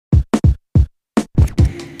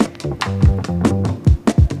Welcome.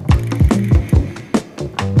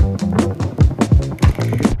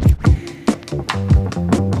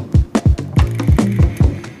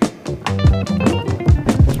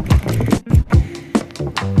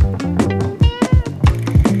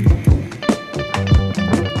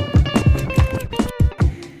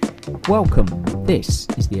 This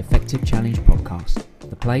is the Effective Challenge Podcast,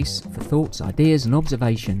 the place for thoughts, ideas and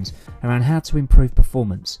observations around how to improve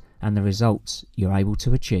performance and the results you're able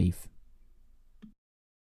to achieve.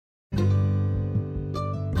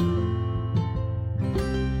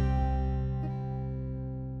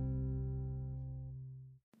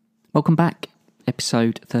 Welcome back.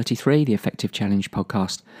 Episode 33, the Effective Challenge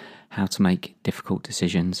Podcast, how to make difficult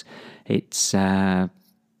decisions. It's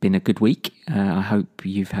been a good week. I hope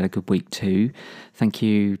you've had a good week too. Thank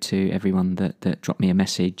you to everyone that dropped me a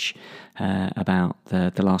message about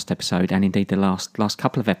the last episode, and indeed the last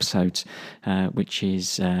couple of episodes, which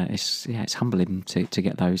is it's humbling to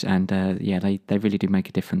get those, and they really do make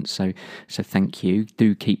a difference. So thank you.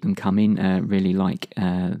 Do keep them coming. Really like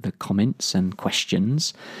the comments and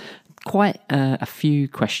questions. Quite a few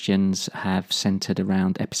questions have centred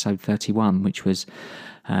around episode 31, which was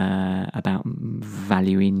about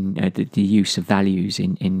valuing the use of values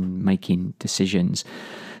in making decisions.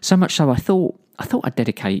 So much so, I thought I'd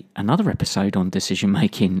dedicate another episode on decision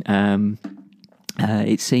making.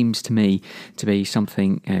 It seems to me to be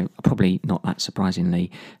something, probably not that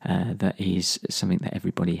surprisingly, that is something that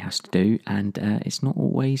everybody has to do, and it's not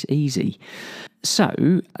always easy.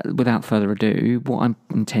 So, without further ado, what I'm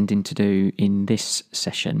intending to do in this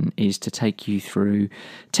session is to take you through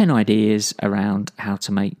 10 ideas around how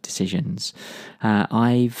to make decisions.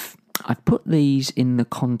 I've put these in the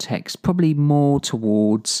context probably more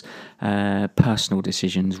towards personal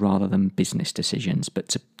decisions rather than business decisions,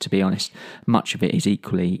 but to be honest, much of it is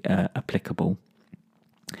equally applicable.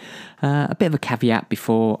 A bit of a caveat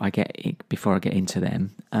before I get into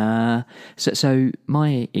them. So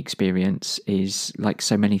my experience is, like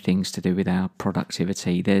so many things to do with our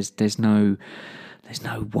productivity, there's no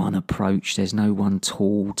one approach, there's no one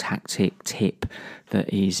tool, tactic, tip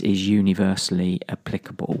that is universally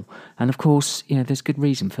applicable. And of course, there's good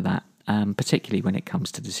reason for that, particularly when it comes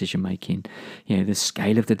to decision making. The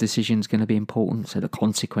scale of the decision is going to be important, so the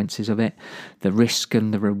consequences of it, the risk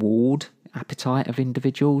and the reward appetite of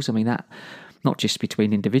individuals. I mean, that not just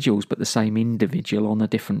between individuals, but the same individual on a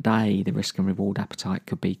different day, the risk and reward appetite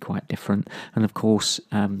could be quite different. And of course,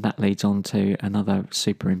 that leads on to another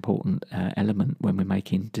super important element when we're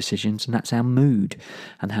making decisions, and that's our mood,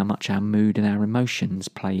 and how much our mood and our emotions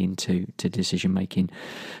play into decision making.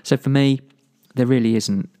 So for me, there really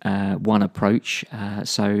isn't one approach,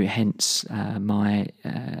 so hence my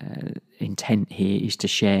intent here is to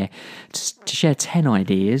share 10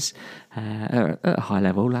 ideas at a high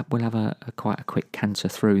level. We'll have quite a quick canter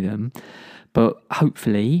through them, but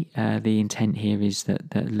hopefully the intent here is that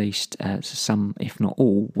at least some, if not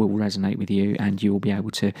all, will resonate with you, and you'll be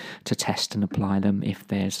able to test and apply them if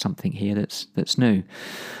there's something here that's new.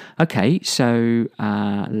 Okay, so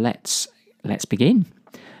let's begin.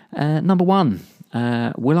 Number one,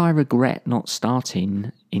 will I regret not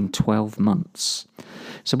starting in 12 months?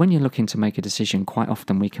 So when you're looking to make a decision, quite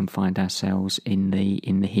often we can find ourselves in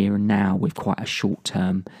the here and now with quite a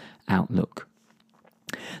short-term outlook.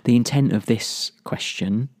 The intent of this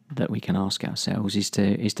question that we can ask ourselves is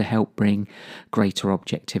to help bring greater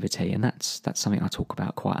objectivity, and that's something I talk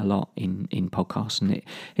about quite a lot in podcasts, and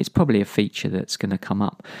it's probably a feature that's going to come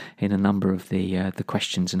up in a number of the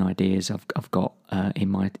questions and ideas I've got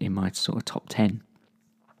in my sort of top 10.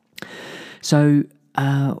 So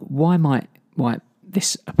why might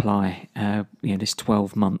this apply, this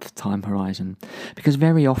 12-month time horizon? Because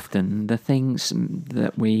very often the things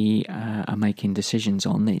that we are making decisions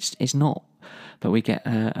on, it's not that we get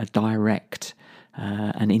a direct,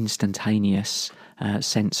 an instantaneous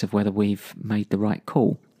sense of whether we've made the right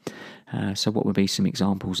call. So what would be some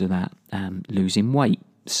examples of that? Losing weight,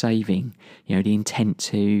 saving, the intent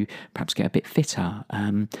to perhaps get a bit fitter,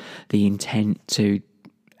 the intent to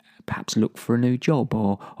perhaps look for a new job,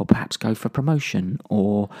 or perhaps go for promotion,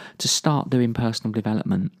 or to start doing personal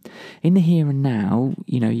development. In the here and now,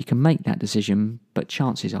 you can make that decision, but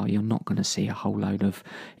chances are you're not going to see a whole load of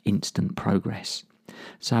instant progress.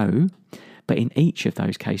 So, but in each of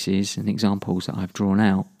those cases and examples that I've drawn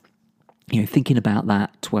out, thinking about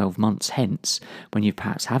that 12 months hence, when you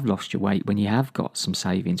perhaps have lost your weight, when you have got some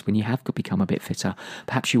savings, when you have become a bit fitter,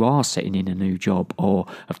 perhaps you are sitting in a new job or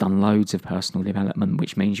have done loads of personal development,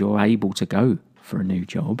 which means you're able to go for a new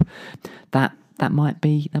job. That that might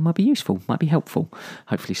be useful, might be helpful,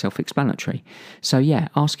 hopefully self-explanatory. So yeah,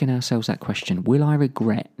 asking ourselves that question, will I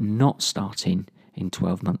regret not starting in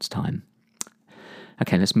 12 months' time?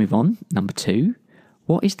 Okay, let's move on. Number 2,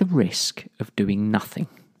 what is the risk of doing nothing?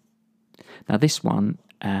 Now this one,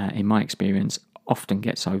 in my experience, often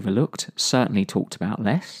gets overlooked, certainly talked about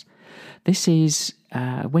less. This is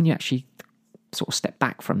when you actually sort of step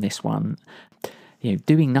back from this one,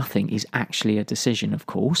 doing nothing is actually a decision, of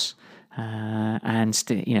course, and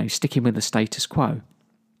sticking with the status quo.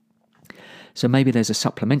 So maybe there's a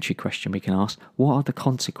supplementary question we can ask: what are the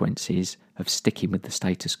consequences of sticking with the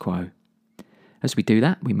status quo? As we do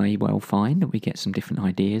that, we may well find that we get some different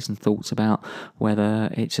ideas and thoughts about whether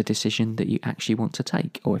it's a decision that you actually want to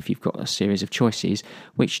take, or if you've got a series of choices,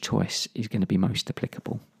 which choice is going to be most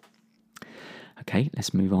applicable. Okay,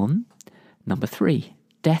 let's move on. Number 3,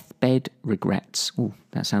 deathbed regrets. Oh,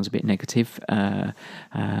 that sounds a bit negative for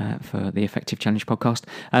the Effective Challenge podcast.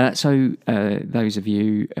 So those of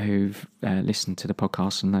you who've listened to the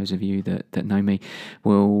podcast and those of you that know me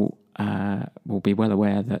will be well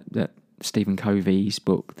aware that Stephen Covey's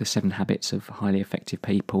book, The 7 Habits of Highly Effective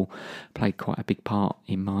People, played quite a big part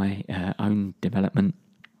in my own development.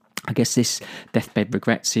 I guess this deathbed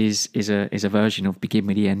regrets is a version of begin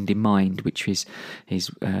with the end in mind, which is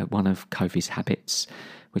one of Covey's habits,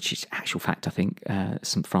 which is actual fact. I think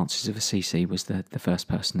St. Francis of Assisi was the first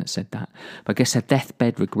person that said that. But I guess a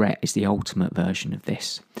deathbed regret is the ultimate version of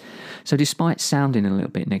this. So despite sounding a little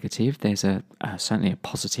bit negative, there's certainly a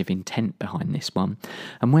positive intent behind this one.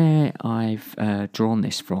 And where I've drawn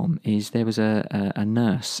this from is there was a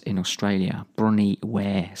nurse in Australia, Bronnie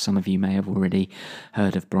Ware. Some of you may have already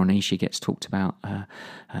heard of Bronnie. She gets talked about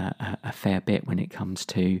a fair bit when it comes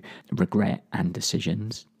to regret and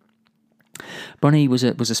decisions. Bronnie was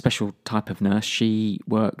a special type of nurse. She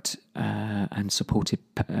worked and supported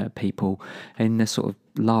people in the sort of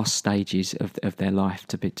last stages of their life,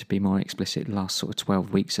 to be more explicit, the last sort of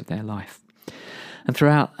 12 weeks of their life. And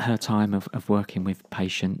throughout her time of working with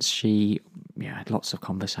patients, she had lots of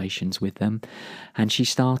conversations with them, and she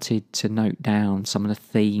started to note down some of the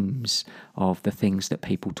themes of the things that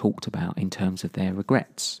people talked about in terms of their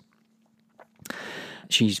regrets.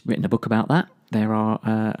 She's written a book about that. There are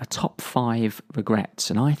a top 5 regrets,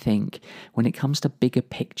 and I think when it comes to bigger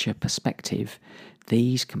picture perspective,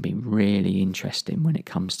 these can be really interesting when it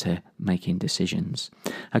comes to making decisions.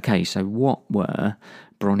 Okay, so what were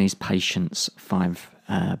Bronnie's patients' 5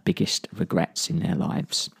 biggest regrets in their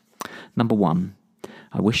lives? Number 1,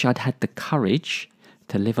 I wish I'd had the courage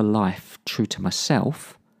to live a life true to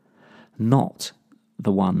myself, not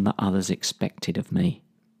the one that others expected of me.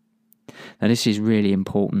 Now, this is really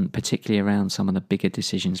important, particularly around some of the bigger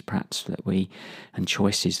decisions, perhaps, and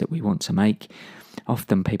choices that we want to make.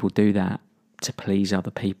 Often people do that to please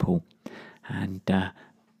other people, and that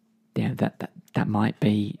might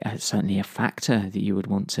be certainly a factor that you would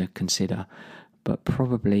want to consider, but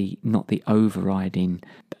probably not the overriding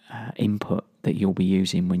input that you'll be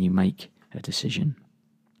using when you make a decision.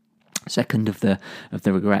 Second of the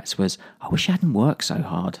regrets was, I wish I hadn't worked so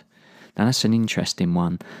hard. Now that's an interesting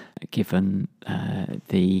one, given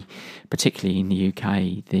particularly in the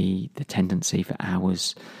UK, the tendency for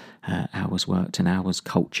hours worked and hours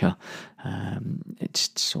culture. It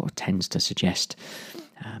sort of tends to suggest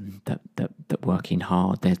that working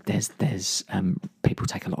hard, there's people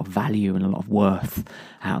take a lot of value and a lot of worth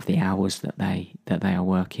out of the hours that they are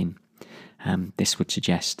working. This would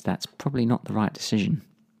suggest that's probably not the right decision.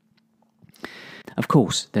 Of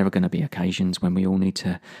course, there are going to be occasions when we all need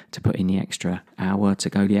to put in the extra hour, to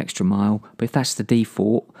go the extra mile. But if that's the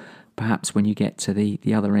default, perhaps when you get to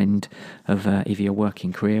the other end of either your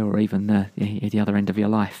working career or even the other end of your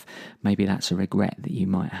life, maybe that's a regret that you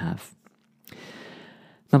might have.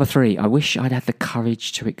 Number 3, I wish I'd had the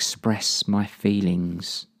courage to express my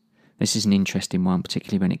feelings. This is an interesting one,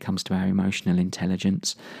 particularly when it comes to our emotional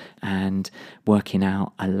intelligence and working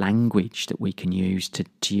out a language that we can use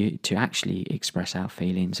to actually express our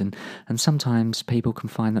feelings. And sometimes people can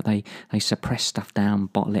find that they suppress stuff down,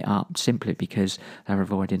 bottle it up, simply because they're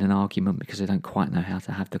avoiding an argument, because they don't quite know how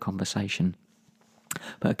to have the conversation.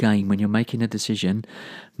 But again, when you're making a decision,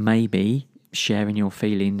 maybe sharing your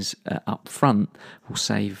feelings up front will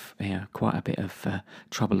save quite a bit of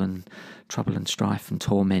trouble and strife and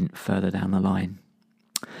torment further down the line.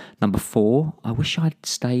 Number 4, I wish I'd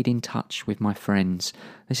stayed in touch with my friends.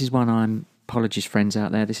 This is one apologies friends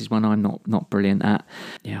out there, this is one I'm not brilliant at.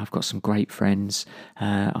 Yeah, I've got some great friends.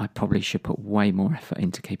 I probably should put way more effort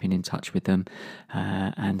into keeping in touch with them.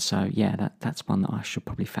 And so, yeah, that's one that I should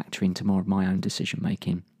probably factor into more of my own decision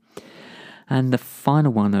making. And the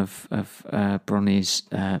final one of Bronnie's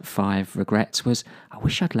 5 regrets was, I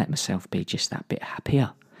wish I'd let myself be just that bit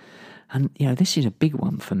happier. And, this is a big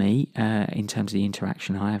one for me in terms of the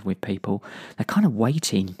interaction I have with people. They're kind of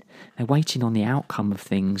waiting. They're waiting on the outcome of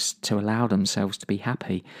things to allow themselves to be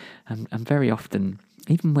happy. And very often,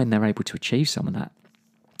 even when they're able to achieve some of that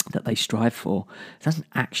they strive for, it doesn't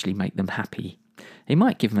actually make them happy. It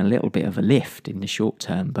might give them a little bit of a lift in the short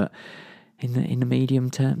term, but in the medium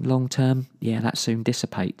term, long term, that soon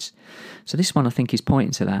dissipates. So this one I think is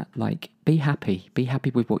pointing to that, like, be happy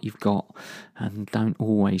with what you've got, and don't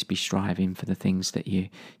always be striving for the things that you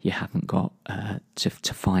haven't got to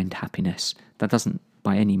find happiness. That doesn't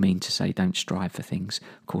by any means to say don't strive for things.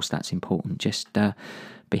 Of course, that's important. Just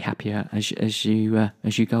be happier as you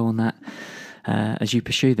go on that, as you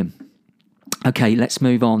pursue them. Okay, let's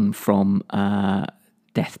move on from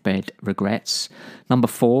deathbed regrets. Number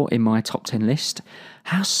 4 in my top 10 list.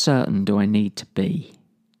 How certain do I need to be?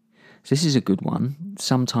 So this is a good one.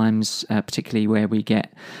 Sometimes, particularly where we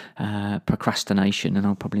get procrastination, and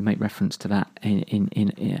I'll probably make reference to that in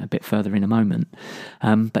a bit further in a moment.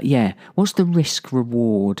 But what's the risk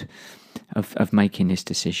reward of making this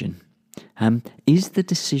decision? Is the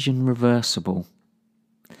decision reversible?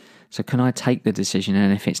 So can I take the decision,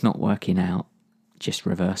 and if it's not working out, just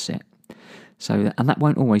reverse it? So, and that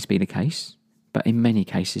won't always be the case, but in many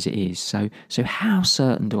cases it is. So how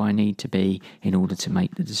certain do I need to be in order to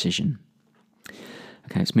make the decision?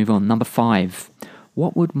 Okay, let's move on. Number 5,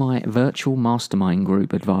 what would my virtual mastermind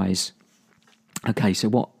group advise? Okay, so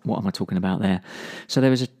what am I talking about there? So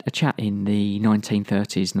there was a chap in the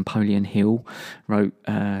 1930s, Napoleon Hill, wrote,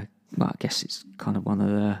 I guess it's kind of one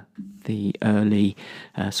of the early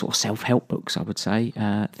sort of self-help books, I would say.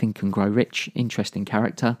 Think and Grow Rich, interesting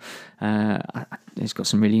character. It's got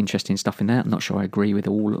some really interesting stuff in there. I'm not sure I agree with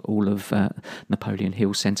all of Napoleon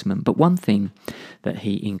Hill's sentiment, but one thing that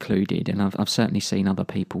he included, and I've certainly seen other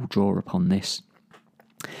people draw upon this,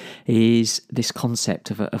 is this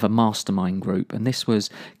concept of a mastermind group. And this was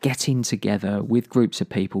getting together with groups of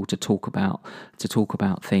people to talk about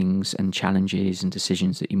things and challenges and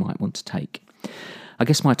decisions that you might want to take. I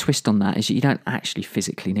guess my twist on that is that you don't actually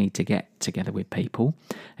physically need to get together with people.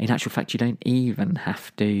 In actual fact, you don't even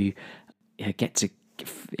have to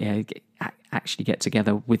actually get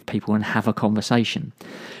together with people and have a conversation.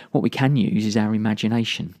 What we can use is our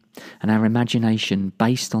imagination, and our imagination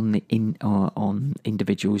based on on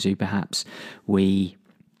individuals who perhaps we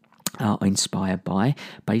are inspired by,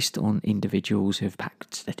 based on individuals who have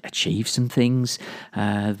achieved some things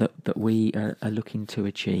that we are looking to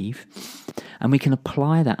achieve, and we can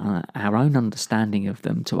apply that our own understanding of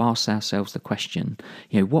them to ask ourselves the question,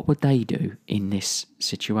 what would they do in this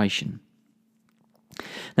situation?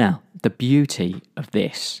 Now, the beauty of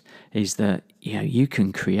this is that you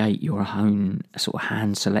can create your own sort of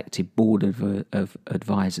hand-selected board of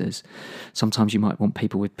advisors. Sometimes you might want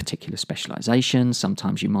people with particular specialisations.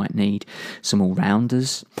 Sometimes you might need some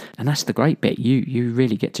all-rounders, and that's the great bit. You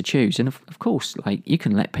really get to choose, and of course, like, you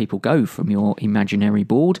can let people go from your imaginary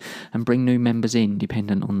board and bring new members in,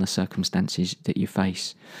 dependent on the circumstances that you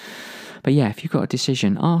face. But if you've got a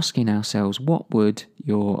decision, asking ourselves, what would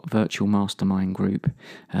your virtual mastermind group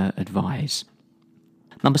advise?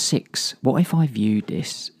 Number 6, what if I viewed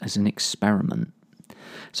this as an experiment?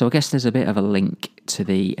 So I guess there's a bit of a link to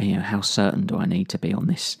the, how certain do I need to be on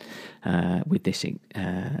this, with this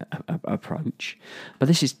approach. But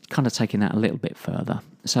this is kind of taking that a little bit further.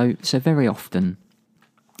 So very often,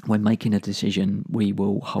 when making a decision, we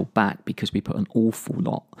will hold back because we put an awful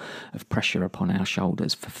lot of pressure upon our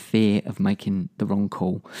shoulders for fear of making the wrong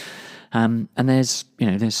call. And there's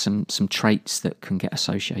some traits that can get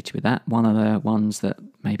associated with that. One of the ones that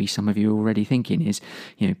maybe some of you are already thinking is,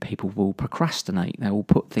 people will procrastinate. They will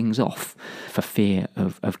put things off for fear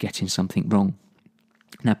of getting something wrong.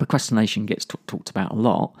 Now, procrastination gets talked about a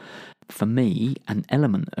lot. For me, an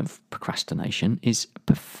element of procrastination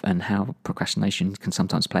and how procrastination can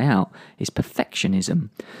sometimes play out, is perfectionism.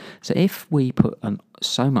 So if we put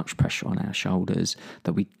so much pressure on our shoulders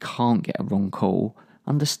that we can't get a wrong call,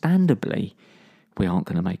 understandably, we aren't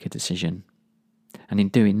going to make a decision. And in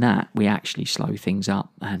doing that, we actually slow things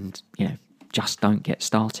up and, just don't get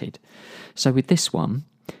started. So with this one,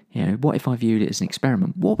 what if I viewed it as an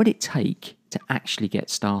experiment? What would it take to actually get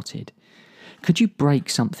started? Could you break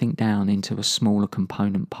something down into a smaller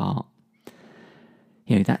component part?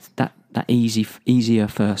 That easier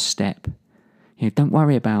first step. Don't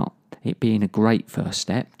worry about it being a great first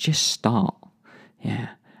step. Just start.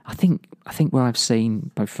 I think where I've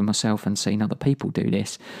seen, both for myself and seen other people do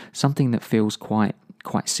this, something that feels quite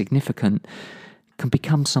significant, can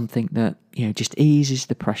become something that just eases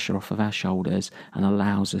the pressure off of our shoulders and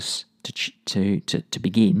allows us to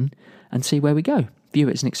begin and see where we go. View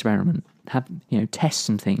it as an experiment. Test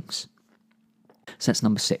some things. So that's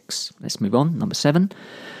number 6. Let's move on. Number 7.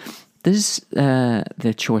 Does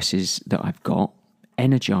the choices that I've got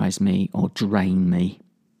energize me or drain me?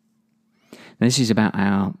 Now, this is about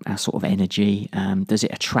our sort of energy. Does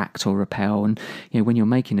it attract or repel? And when you're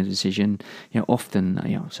making a decision, often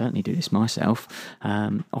I certainly do this myself.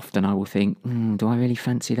 Often I will think, do I really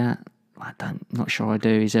fancy that? Not sure I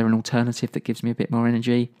do. Is there an alternative that gives me a bit more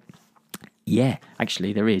energy? Yeah,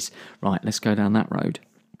 actually there is. Right, let's go down that road.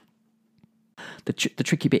 The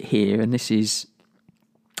tricky bit here, and this is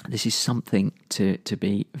something to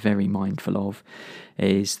be very mindful of,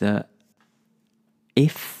 is that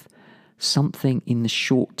if something in the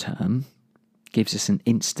short term gives us an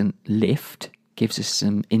instant lift, gives us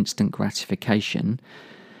some instant gratification,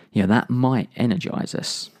 that might energize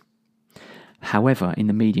us. However, in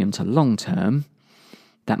the medium to long term,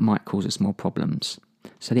 that might cause us more problems.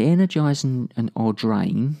 So the energize and or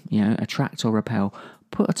drain, attract or repel,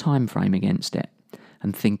 put a time frame against it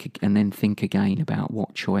and then think again about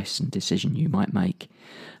what choice and decision you might make.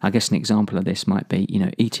 I guess an example of this might be,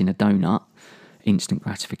 eating a donut, instant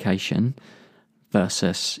gratification,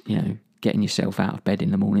 versus, getting yourself out of bed in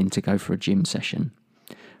the morning to go for a gym session.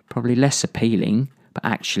 Probably less appealing, but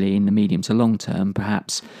actually in the medium to long term,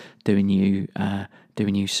 perhaps doing you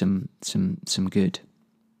some good.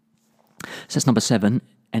 So that's number 7,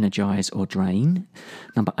 energize or drain.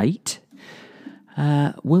 Number 8,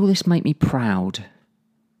 will this make me proud?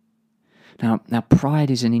 Now, pride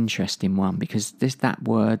is an interesting one because that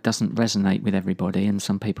word doesn't resonate with everybody, and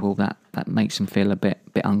some people that makes them feel a bit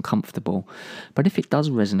uncomfortable. But if it does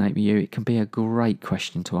resonate with you, it can be a great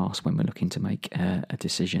question to ask when we're looking to make a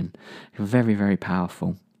decision. Very, very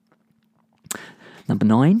powerful. Number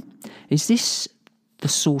 9, is this the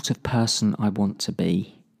sort of person I want to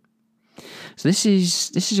be? So this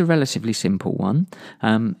is a relatively simple one.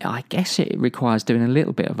 I guess it requires doing a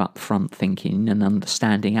little bit of upfront thinking and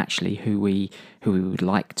understanding actually who we would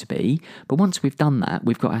like to be. But once we've done that,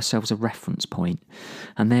 we've got ourselves a reference point,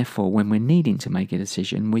 and therefore, when we're needing to make a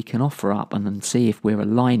decision, we can offer up and then see if we're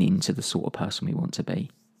aligning to the sort of person we want to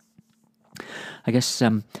be. I guess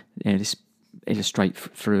this illustrate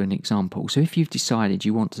through an example. So if you've decided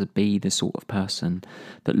you want to be the sort of person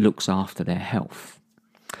that looks after their health,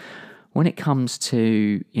 when it comes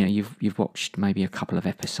to, you've watched maybe a couple of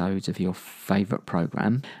episodes of your favourite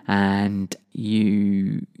programme, and I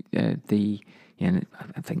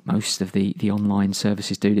think most of the online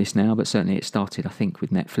services do this now, but certainly it started, I think,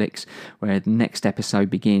 with Netflix, where the next episode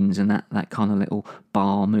begins and that kind of little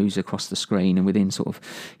bar moves across the screen, and within sort of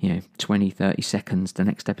 20, 30 seconds, the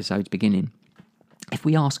next episode's beginning. If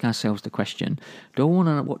we ask ourselves the question, do I want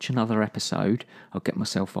to watch another episode? I'll get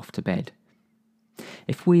myself off to bed.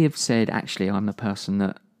 If we have said, actually, I'm the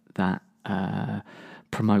person that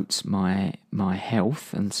promotes my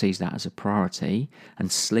health and sees that as a priority,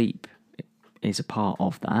 and sleep is a part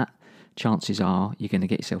of that, chances are you're going to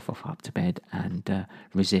get yourself up to bed and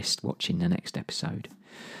resist watching the next episode.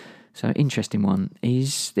 So, interesting one.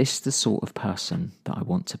 Is this the sort of person that I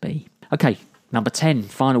want to be? Okay, number 10,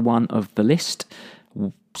 final one of the list.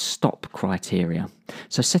 Stop criteria.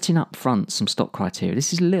 So setting up front some stop criteria.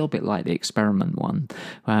 This is a little bit like the experiment one,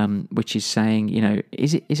 which is saying,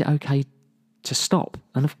 is it okay to stop?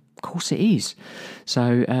 And of course it is.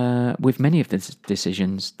 So with many of the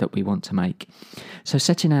decisions that we want to make. So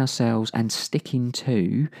setting ourselves and sticking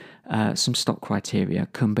to some stop criteria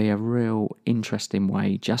can be a real interesting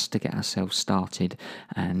way just to get ourselves started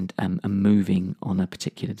and moving on a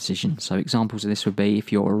particular decision. So examples of this would be,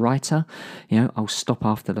 if you're a writer, I'll stop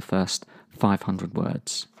after the first 500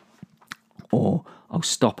 words, or I'll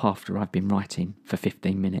stop after I've been writing for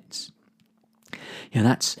 15 minutes.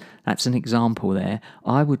 That's an example there.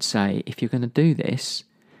 I would say, if you're going to do this,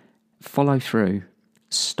 follow through,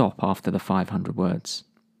 stop after the 500 words.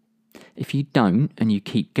 If you don't and you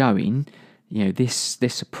keep going,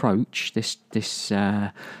 this approach, this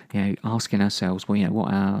asking ourselves,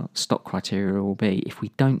 what our stop criteria will be. If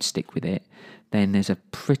we don't stick with it, then there's a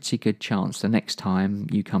pretty good chance the next time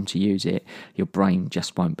you come to use it, your brain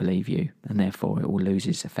just won't believe you, and therefore it will lose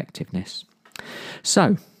its effectiveness.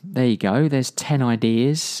 So there you go. There's 10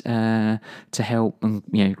 ideas to help,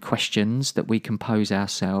 and questions that we can pose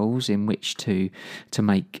ourselves in which to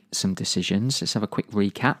make some decisions. Let's have a quick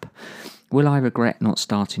recap. Will I regret not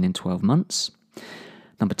starting in 12 months?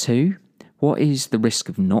 Number 2, what is the risk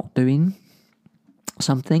of not doing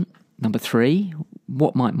something? Number 3,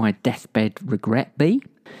 what might my deathbed regret be?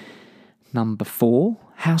 Number 4,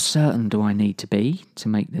 How certain do I need to be to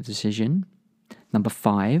make the decision? Number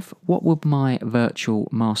 5, what would my virtual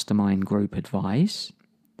mastermind group advise?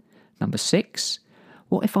 Number 6,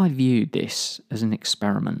 what if I viewed this as an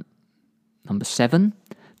experiment? Number 7,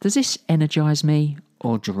 does this energise me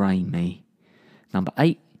or drain me? Number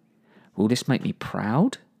 8, will this make me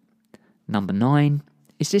proud? Number 9,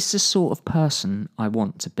 is this the sort of person I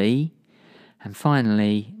want to be? And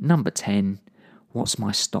finally, number 10, what's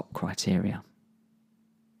my stop criteria?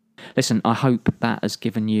 Listen, I hope that has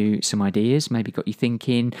given you some ideas, maybe got you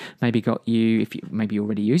thinking, maybe got you, if you maybe you're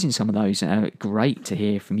already using some of those, great to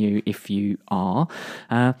hear from you if you are.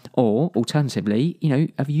 Or alternatively,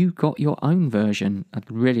 have you got your own version?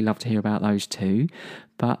 I'd really love to hear about those too.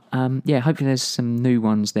 But hopefully there's some new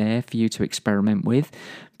ones there for you to experiment with.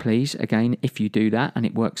 Please, again, if you do that and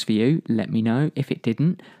it works for you, let me know. If it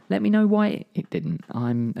didn't, let me know why it didn't.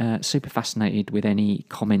 I'm super fascinated with any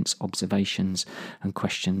comments, observations and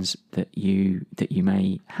questions that you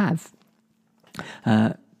may have.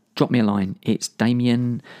 Drop me a line. It's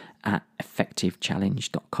Damien at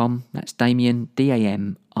effectivechallenge.com. That's Damien,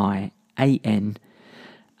 Damian, at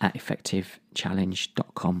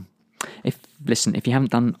effectivechallenge.com. If you haven't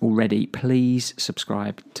done already, please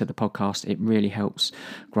subscribe to the podcast. It really helps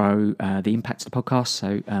grow the impact of the podcast.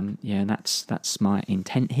 So that's my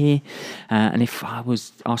intent here. And if I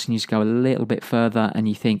was asking you to go a little bit further, and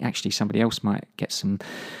you think actually somebody else might get some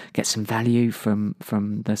value from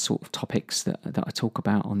the sort of topics that I talk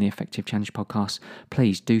about on the Effective Challenge podcast,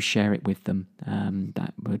 please do share it with them.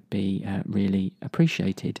 That would be really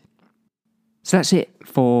appreciated. So that's it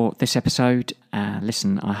for this episode.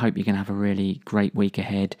 Listen, I hope you're going to have a really great week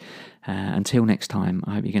ahead. Until next time,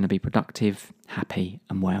 I hope you're going to be productive, happy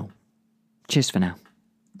and well. Cheers for now.